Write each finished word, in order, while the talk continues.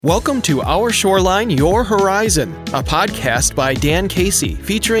Welcome to Our Shoreline, Your Horizon, a podcast by Dan Casey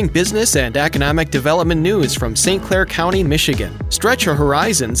featuring business and economic development news from St. Clair County, Michigan. Stretch your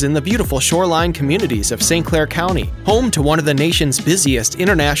horizons in the beautiful shoreline communities of St. Clair County, home to one of the nation's busiest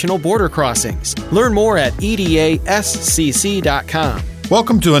international border crossings. Learn more at edascc.com.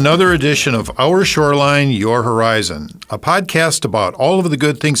 Welcome to another edition of Our Shoreline, Your Horizon, a podcast about all of the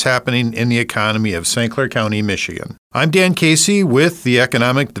good things happening in the economy of St. Clair County, Michigan. I'm Dan Casey with the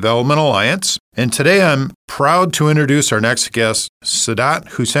Economic Development Alliance, and today I'm proud to introduce our next guest, Sadat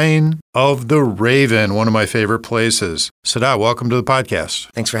Hussain of The Raven, one of my favorite places. Sadat, welcome to the podcast.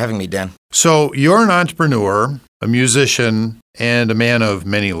 Thanks for having me, Dan. So you're an entrepreneur, a musician, and a man of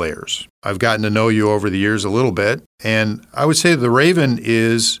many layers. I've gotten to know you over the years a little bit, and I would say The Raven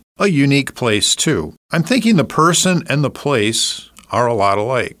is a unique place too. I'm thinking the person and the place are a lot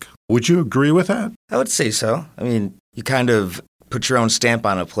alike. Would you agree with that? I would say so. I mean, you kind of put your own stamp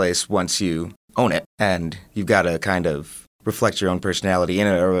on a place once you own it, and you've got to kind of reflect your own personality in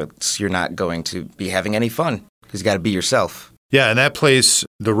it, or else you're not going to be having any fun, because you got to be yourself. Yeah, and that place,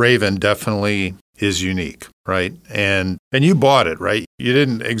 The Raven, definitely is unique, right? And you bought it, right? You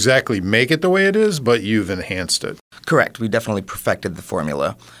didn't exactly make it the way it is, but you've enhanced it. Correct. We definitely perfected the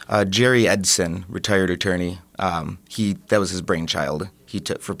formula. Jerry Edson, retired attorney, that was his brainchild. He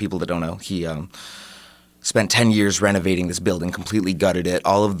took, for people that don't know, he spent 10 years renovating this building, completely gutted it.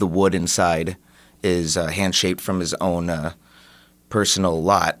 All of the wood inside is hand-shaped from his own personal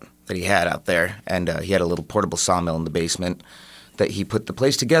lot that he had out there. And he had a little portable sawmill in the basement that he put the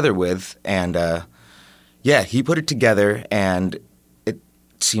place together with. And he put it together, and it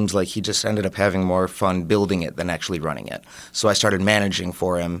seems like he just ended up having more fun building it than actually running it. So I started managing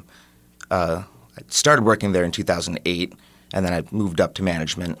for him. I started working there in 2008, and then I moved up to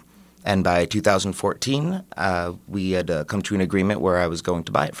management. And by 2014, we had come to an agreement where I was going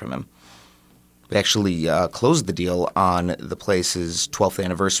to buy it from him. We actually closed the deal on the place's 12th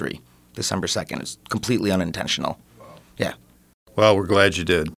anniversary, December 2nd. It's completely unintentional. Yeah. Well, we're glad you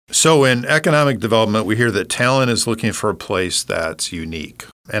did. So in economic development, we hear that talent is looking for a place that's unique.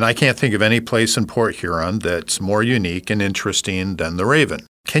 And I can't think of any place in Port Huron that's more unique and interesting than The Raven.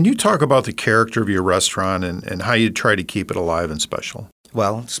 Can you talk about the character of your restaurant and how you try to keep it alive and special?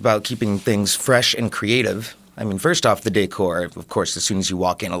 Well, it's about keeping things fresh and creative. I mean, first off, the decor. Of course, as soon as you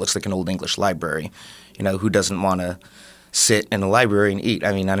walk in, it looks like an old English library. You know, who doesn't want to sit in a library and eat?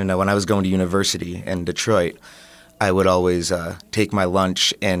 I mean, I don't know. When I was going to university in Detroit, I would always take my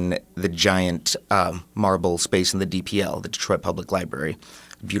lunch in the giant marble space in the DPL, the Detroit Public Library.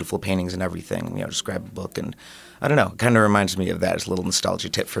 Beautiful paintings and everything. You know, just grab a book, and I don't know. It kind of reminds me of that. It's a little nostalgia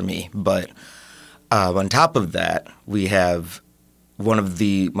tip for me. But on top of that, we have one of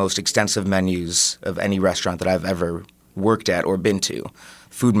the most extensive menus of any restaurant that I've ever worked at or been to.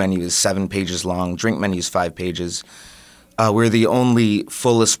 Food menu is 7 pages long. Drink menu is 5 pages. We're the only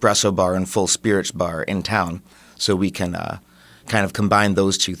full espresso bar and full spirits bar in town. So we can kind of combine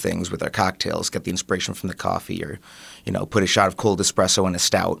those two things with our cocktails, get the inspiration from the coffee, or, you know, put a shot of cold espresso in a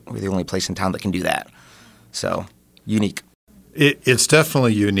stout. We're the only place in town that can do that. So, unique. It's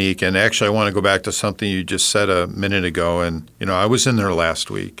definitely unique. And actually, I want to go back to something you just said a minute ago. And, you know, I was in there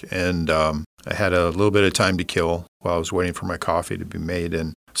last week, and I had a little bit of time to kill while I was waiting for my coffee to be made.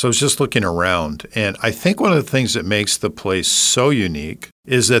 And so I was just looking around. And I think one of the things that makes the place so unique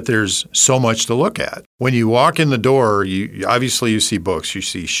is that there's so much to look at. When you walk in the door, you obviously see books, you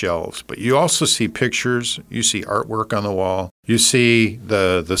see shelves, but you also see pictures, you see artwork on the wall, you see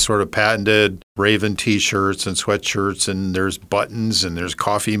the sort of patented Raven T-shirts and sweatshirts, and there's buttons and there's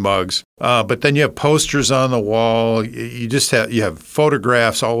coffee mugs. But then you have posters on the wall. You have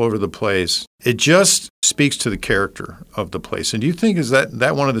photographs all over the place. It just speaks to the character of the place. And do you think is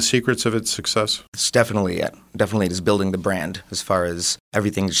that one of the secrets of its success? It's definitely it. Definitely it is building the brand as far as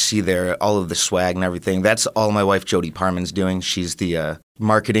everything you see there, all of the swag and everything. That's all my wife, Jody Parman's doing. She's the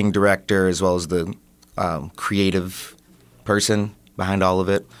marketing director as well as the creative person behind all of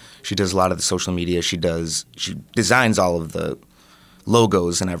it. She does a lot of the social media. She designs all of the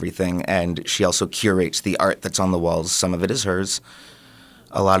logos and everything, and she also curates the art that's on the walls. Some of it is hers.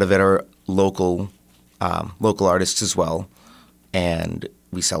 A lot of it are local artists as well, and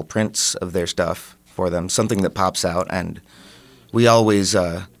we sell prints of their stuff for them, something that pops out, and we always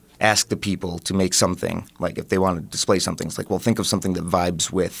ask the people to make something. Like if they want to display something, it's like, well, think of something that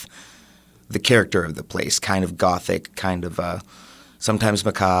vibes with the character of the place, kind of gothic, kind of sometimes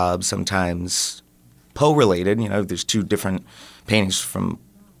macabre, sometimes Poe-related. You know, there's 2 different paintings from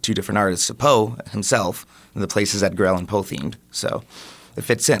 2 different artists. Poe himself, and the place is Edgar Allan Poe themed, so it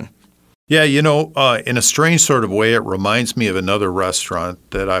fits in. Yeah, in a strange sort of way, it reminds me of another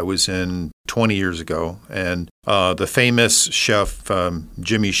restaurant that I was in 20 years ago. And the famous chef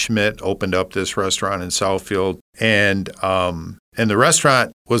Jimmy Schmidt opened up this restaurant in Southfield. And the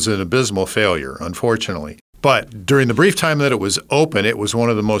restaurant was an abysmal failure, unfortunately. But during the brief time that it was open, it was one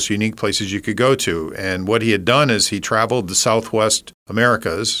of the most unique places you could go to. And what he had done is he traveled the Southwest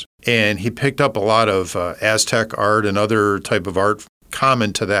Americas, and he picked up a lot of Aztec art and other type of art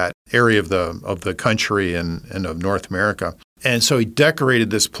common to that area of the country and of North America. And so he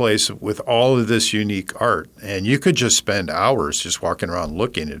decorated this place with all of this unique art. And you could just spend hours just walking around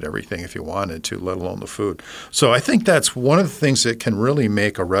looking at everything if you wanted to, let alone the food. So I think that's one of the things that can really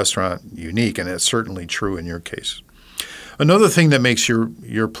make a restaurant unique, and it's certainly true in your case. Another thing that makes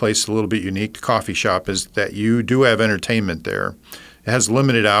your place a little bit unique, the coffee shop, is that you do have entertainment there. It has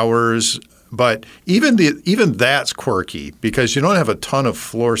limited hours, but even that's quirky because you don't have a ton of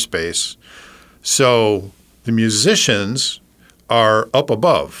floor space. So the musicians are up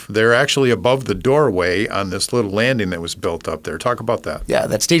above. They're actually above the doorway on this little landing that was built up there. Talk about that. Yeah,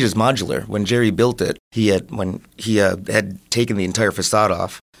 that stage is modular. When Jerry built it, he had taken the entire facade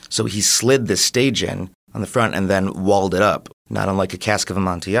off, so he slid this stage in on the front and then walled it up, not unlike a cask of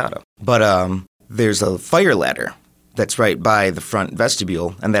Amontillado. But there's a fire ladder that's right by the front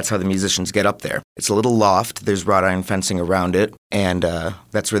vestibule, and that's how the musicians get up there. It's a little loft. There's wrought iron fencing around it, and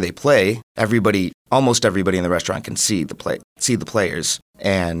that's where they play. Almost everybody in the restaurant can see the players,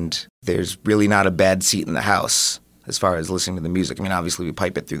 and there's really not a bad seat in the house as far as listening to the music. I mean, obviously we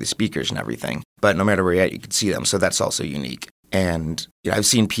pipe it through the speakers and everything, but no matter where you're at, you can see them, so that's also unique. And I've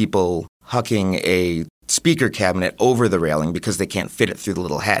seen people hucking a speaker cabinet over the railing because they can't fit it through the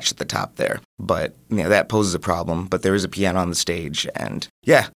little hatch at the top there. But that poses a problem. But there is a piano on the stage, and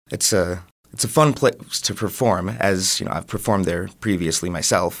yeah, it's a fun place to perform. As I've performed there previously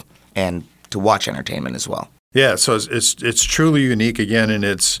myself, and to watch entertainment as well. Yeah, so it's truly unique again, and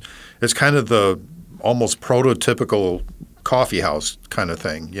it's kind of the almost prototypical coffee house kind of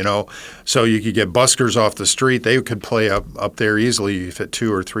thing, So you could get buskers off the street. They could play up there easily. You fit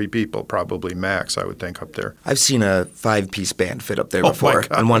 2 or 3 people, probably max, I would think, up there. I've seen a 5-piece band fit up there before,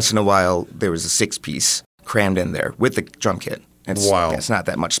 and once in a while there was a 6-piece crammed in there with the drum kit. Wow. It's not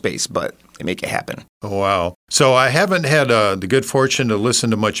that much space, but they make it happen. Oh, wow. So I haven't had the good fortune to listen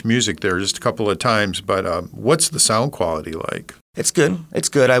to much music there, just a couple of times, but what's the sound quality like? It's good. It's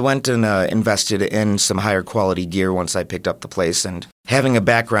good. I went and invested in some higher quality gear once I picked up the place, and having a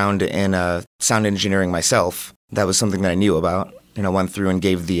background in sound engineering myself, that was something that I knew about. Went through and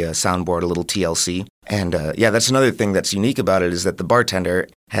gave the soundboard a little TLC. And that's another thing that's unique about it is that the bartender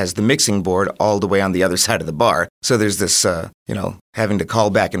has the mixing board all the way on the other side of the bar. So there's this, having to call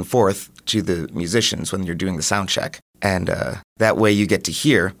back and forth to the musicians when you're doing the sound check. And that way you get to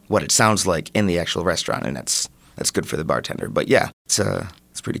hear what it sounds like in the actual restaurant, and that's good for the bartender. But yeah,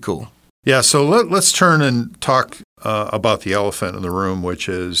 it's pretty cool. Yeah, so let's turn and talk about the elephant in the room, which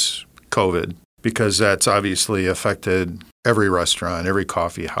is COVID, because that's obviously affected every restaurant, every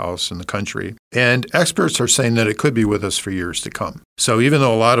coffee house in the country. And experts are saying that it could be with us for years to come. So even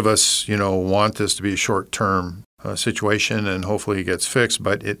though a lot of us, want this to be a short-term situation and hopefully it gets fixed,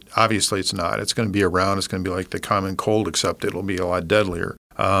 but obviously it's not. It's going to be around. It's going to be like the common cold, except it'll be a lot deadlier.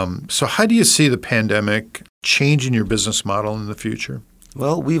 So how do you see the pandemic changing your business model in the future?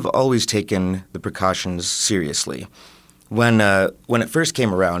 Well, we've always taken the precautions seriously. When it first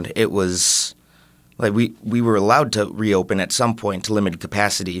came around, it was like we were allowed to reopen at some point to limited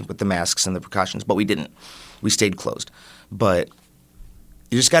capacity with the masks and the precautions, but we didn't. We stayed closed. But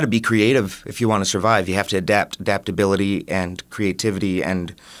you just got to be creative if you want to survive. You have to adapt. Adaptability and creativity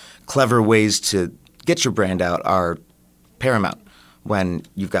and clever ways to get your brand out are paramount when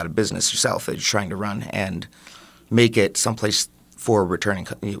you've got a business yourself that you're trying to run and make it someplace for returning,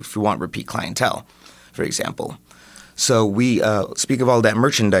 if you want repeat clientele, for example. So we, speak of all that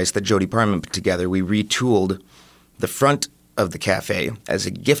merchandise that Jody Parman put together, we retooled the front of the cafe as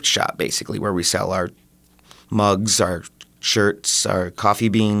a gift shop, basically, where we sell our mugs, our shirts, our coffee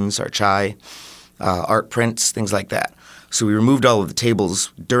beans, our chai, art prints, things like that. So we removed all of the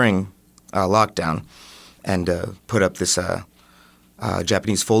tables during lockdown and put up this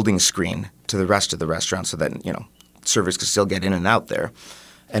Japanese folding screen to the rest of the restaurant so that, servers could still get in and out there.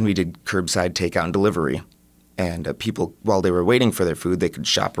 And we did curbside takeout and delivery. And people, while they were waiting for their food, they could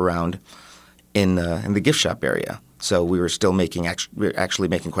shop around in the gift shop area. So we were still actually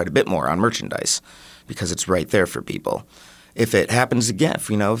making quite a bit more on merchandise because it's right there for people. If it happens again,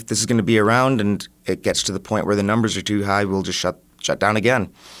 if this is going to be around and it gets to the point where the numbers are too high, we'll just shut down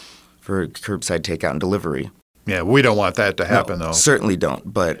again for curbside takeout and delivery. Yeah, we don't want that to happen, no, though. Certainly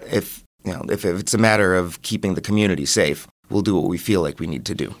don't. But if if it's a matter of keeping the community safe, we'll do what we feel like we need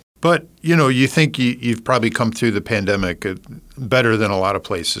to do. But, you think you've probably come through the pandemic better than a lot of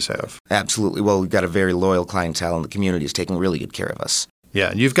places have. Absolutely. Well, we've got a very loyal clientele, and the community is taking really good care of us.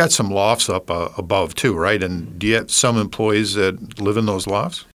 Yeah, and you've got some lofts up above too, right? And do you have some employees that live in those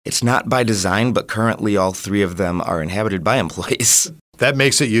lofts? It's not by design, but currently all 3 of them are inhabited by employees. That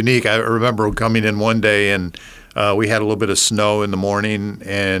makes it unique. I remember coming in one day and we had a little bit of snow in the morning,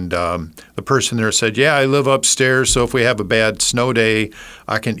 and the person there said, yeah, I live upstairs, so if we have a bad snow day,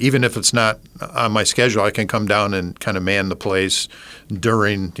 I can, even if it's not on my schedule, I can come down and kind of man the place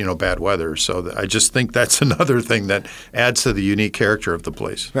during, bad weather. So I just think that's another thing that adds to the unique character of the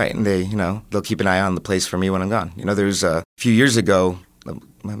place. Right, and they'll keep an eye on the place for me when I'm gone. There's a few years ago,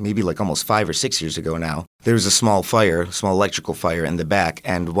 maybe like almost 5 or 6 years ago now, there was a small electrical fire in the back,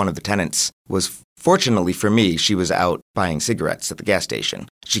 and one of the tenants was, fortunately for me, she was out buying cigarettes at the gas station.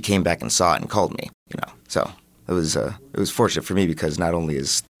 She came back and saw it and called me, So it was fortunate for me because not only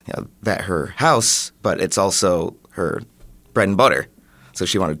is that her house, but it's also her bread and butter. So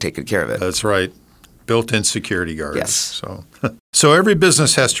she wanted to take good care of it. That's right. Built-in security guards. Yes. So every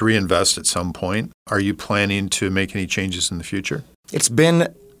business has to reinvest at some point. Are you planning to make any changes in the future? It's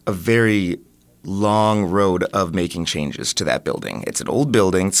been a very long road of making changes to that building. It's an old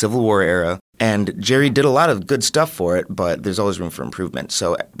building, Civil War era, and Jerry did a lot of good stuff for it, but there's always room for improvement.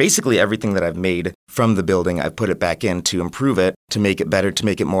 So basically everything that I've made from the building, I've put it back in to improve it, to make it better, to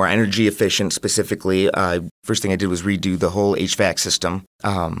make it more energy efficient specifically. First thing I did was redo the whole HVAC system.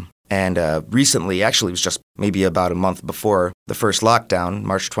 And recently, actually it was just maybe about a month before the first lockdown,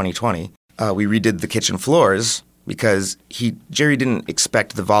 March 2020, we redid the kitchen floors because Jerry didn't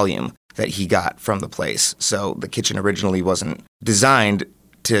expect the volume that he got from the place. So the kitchen originally wasn't designed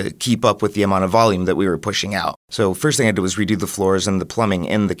to keep up with the amount of volume that we were pushing out. So first thing I did was redo the floors and the plumbing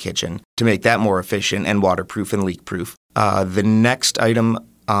in the kitchen to make that more efficient and waterproof and leak-proof. The next item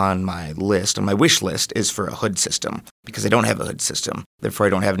on my wish list, is for a hood system, because I don't have a hood system. Therefore, I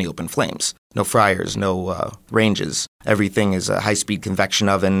don't have any open flames. No fryers, no ranges. Everything is high-speed convection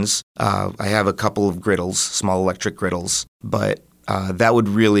ovens. I have a couple of griddles, small electric griddles, but that would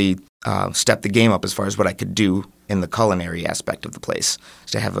really step the game up as far as what I could do in the culinary aspect of the place,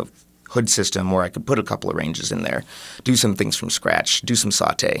 to have a hood system where I could put a couple of ranges in there, do some things from scratch, do some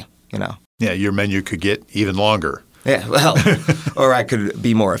sauté, Yeah, your menu could get even longer. Yeah, well, or I could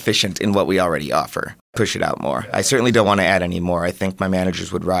be more efficient in what we already offer, push it out more. I certainly don't want to add any more. I think my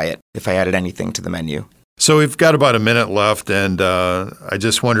managers would riot if I added anything to the menu. So we've got about a minute left, and I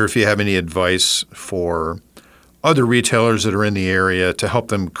just wonder if you have any advice for other retailers that are in the area to help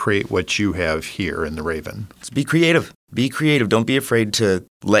them create what you have here in the Raven. Just be creative. Be creative. Don't be afraid to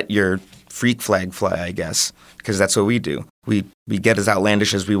let your freak flag fly, I guess, because that's what we do. We get as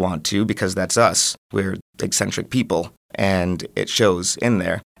outlandish as we want to because that's us. We're eccentric people, and it shows in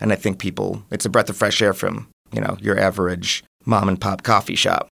there. And I think it's a breath of fresh air from, your average mom and pop coffee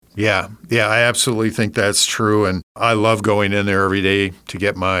shop. Yeah, I absolutely think that's true. And I love going in there every day to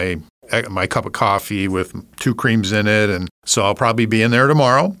get my cup of coffee with 2 creams in it. And so I'll probably be in there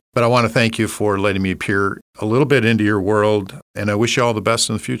tomorrow. But I want to thank you for letting me peer a little bit into your world. And I wish you all the best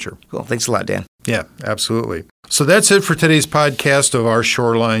in the future. Cool. Thanks a lot, Dan. Yeah, absolutely. So that's it for today's podcast of Our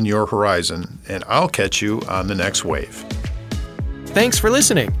Shoreline, Your Horizon. And I'll catch you on the next wave. Thanks for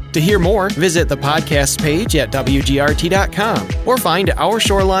listening. To hear more, visit the podcast page at WGRT.com or find Our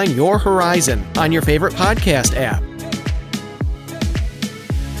Shoreline, Your Horizon on your favorite podcast app.